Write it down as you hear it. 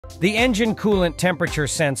The Engine Coolant Temperature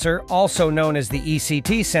Sensor, also known as the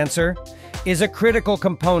ECT sensor, is a critical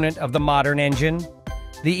component of the modern engine.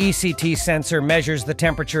 The ECT sensor measures the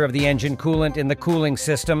temperature of the engine coolant in the cooling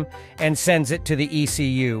system and sends it to the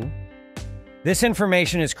ECU. This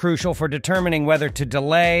information is crucial for determining whether to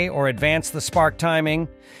delay or advance the spark timing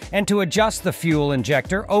and to adjust the fuel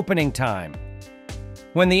injector opening time.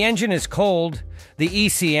 When the engine is cold, the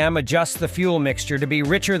ECM adjusts the fuel mixture to be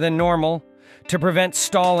richer than normal to prevent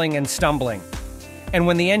stalling and stumbling. And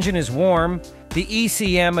when the engine is warm, the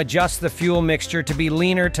ECM adjusts the fuel mixture to be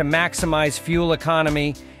leaner to maximize fuel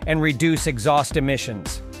economy and reduce exhaust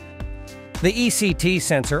emissions. The ECT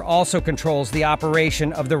sensor also controls the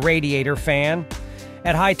operation of the radiator fan.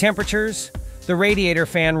 At high temperatures, the radiator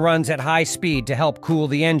fan runs at high speed to help cool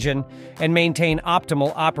the engine and maintain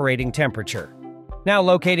optimal operating temperature. Now,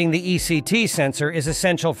 locating the ECT sensor is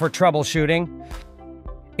essential for troubleshooting.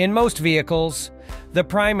 In most vehicles, the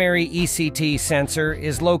primary ECT sensor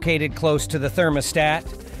is located close to the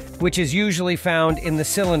thermostat, which is usually found in the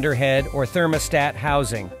cylinder head or thermostat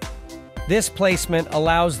housing. This placement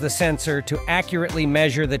allows the sensor to accurately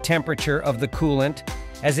measure the temperature of the coolant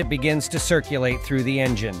as it begins to circulate through the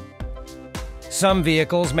engine. Some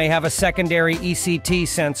vehicles may have a secondary ECT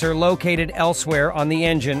sensor located elsewhere on the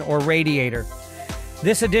engine or radiator.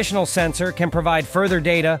 This additional sensor can provide further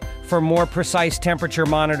data for more precise temperature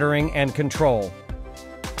monitoring and control.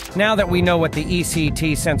 Now that we know what the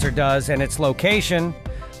ECT sensor does and its location,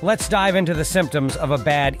 let's dive into the symptoms of a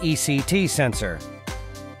bad ECT sensor.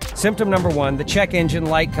 Symptom number 1, the check engine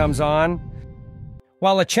light comes on.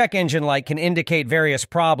 While a check engine light can indicate various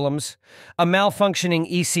problems, a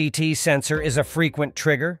malfunctioning ECT sensor is a frequent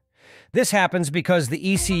trigger. This happens because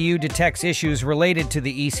the ECU detects issues related to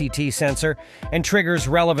the ECT sensor and triggers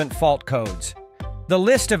relevant fault codes. The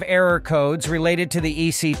list of error codes related to the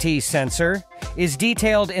ECT sensor is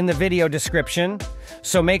detailed in the video description,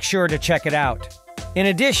 so make sure to check it out. In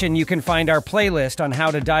addition, you can find our playlist on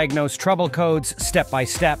how to diagnose trouble codes step by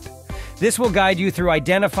step. This will guide you through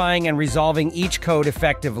identifying and resolving each code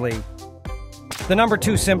effectively. The number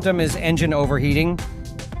 2 symptom is engine overheating.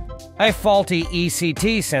 A faulty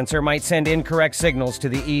ECT sensor might send incorrect signals to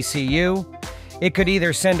the ECU. It could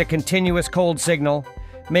either send a continuous cold signal,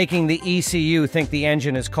 making the ECU think the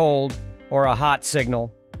engine is cold, or a hot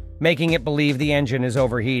signal, making it believe the engine is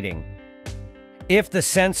overheating. If the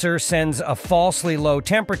sensor sends a falsely low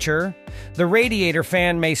temperature, the radiator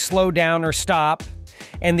fan may slow down or stop,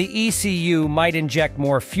 and the ECU might inject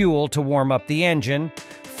more fuel to warm up the engine,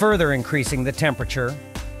 further increasing the temperature.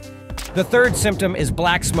 The third symptom is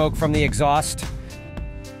black smoke from the exhaust.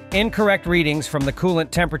 Incorrect readings from the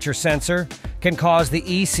coolant temperature sensor can cause the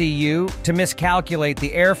ECU to miscalculate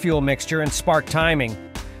the air-fuel mixture and spark timing.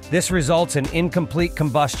 This results in incomplete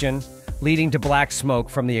combustion, leading to black smoke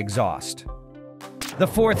from the exhaust. The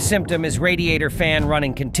fourth symptom is radiator fan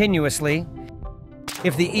running continuously.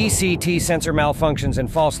 If the ECT sensor malfunctions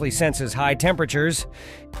and falsely senses high temperatures,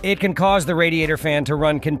 it can cause the radiator fan to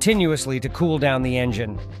run continuously to cool down the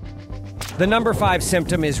engine. The number 5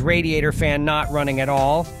 symptom is radiator fan not running at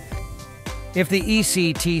all. If the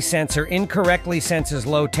ECT sensor incorrectly senses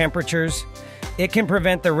low temperatures, it can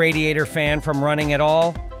prevent the radiator fan from running at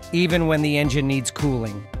all, even when the engine needs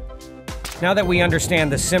cooling. Now that we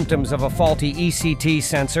understand the symptoms of a faulty ECT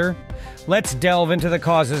sensor, let's delve into the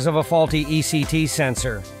causes of a faulty ECT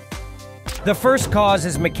sensor. The first cause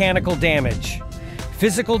is mechanical damage.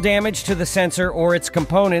 Physical damage to the sensor or its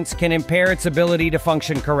components can impair its ability to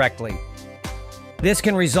function correctly. This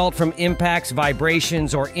can result from impacts,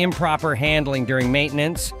 vibrations, or improper handling during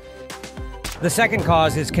maintenance. The second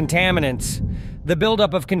cause is contaminants. The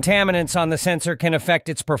buildup of contaminants on the sensor can affect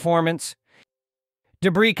its performance.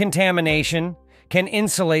 Debris contamination can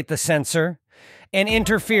insulate the sensor and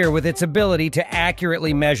interfere with its ability to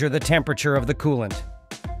accurately measure the temperature of the coolant.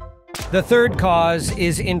 The third cause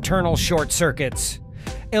is internal short circuits.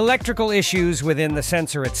 Electrical issues within the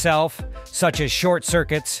sensor itself, such as short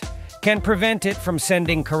circuits, can prevent it from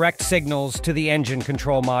sending correct signals to the engine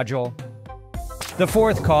control module. The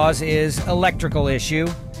fourth cause is electrical issue.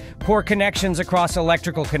 Poor connections across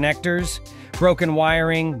electrical connectors, broken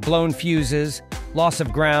wiring, blown fuses, loss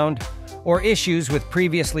of ground, or issues with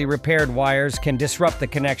previously repaired wires can disrupt the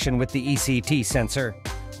connection with the ECT sensor.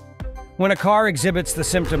 When a car exhibits the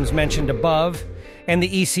symptoms mentioned above, and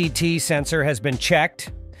the ECT sensor has been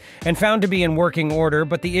checked and found to be in working order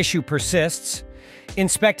but the issue persists,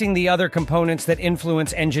 inspecting the other components that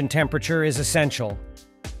influence engine temperature is essential.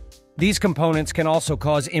 These components can also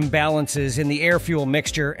cause imbalances in the air-fuel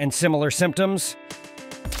mixture and similar symptoms.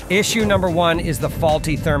 Issue number 1 is the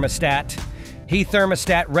faulty thermostat. Heat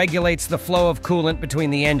thermostat regulates the flow of coolant between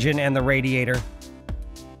the engine and the radiator.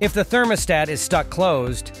 If the thermostat is stuck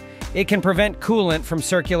closed, it can prevent coolant from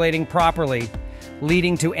circulating properly,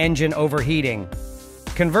 leading to engine overheating.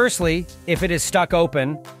 Conversely, if it is stuck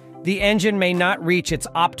open, the engine may not reach its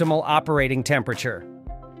optimal operating temperature.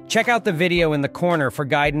 Check out the video in the corner for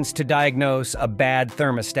guidance to diagnose a bad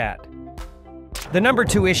thermostat. The number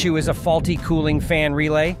 2 issue is a faulty cooling fan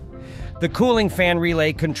relay. The cooling fan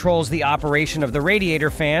relay controls the operation of the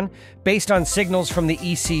radiator fan based on signals from the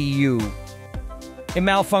ECU. A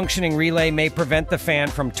malfunctioning relay may prevent the fan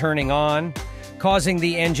from turning on, causing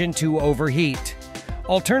the engine to overheat.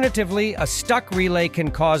 Alternatively, a stuck relay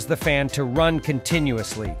can cause the fan to run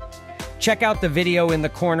continuously. Check out the video in the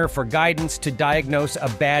corner for guidance to diagnose a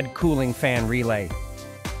bad cooling fan relay.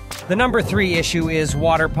 The number 3 issue is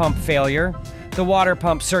water pump failure. The water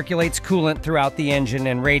pump circulates coolant throughout the engine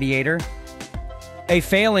and radiator. A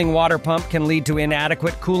failing water pump can lead to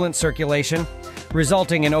inadequate coolant circulation,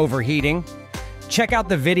 resulting in overheating. Check out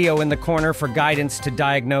the video in the corner for guidance to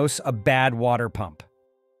diagnose a bad water pump.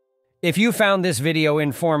 If you found this video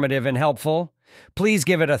informative and helpful, please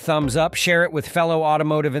give it a thumbs up, share it with fellow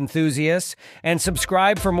automotive enthusiasts, and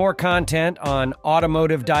subscribe for more content on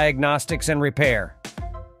automotive diagnostics and repair.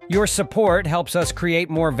 Your support helps us create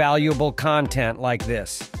more valuable content like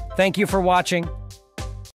this. Thank you for watching.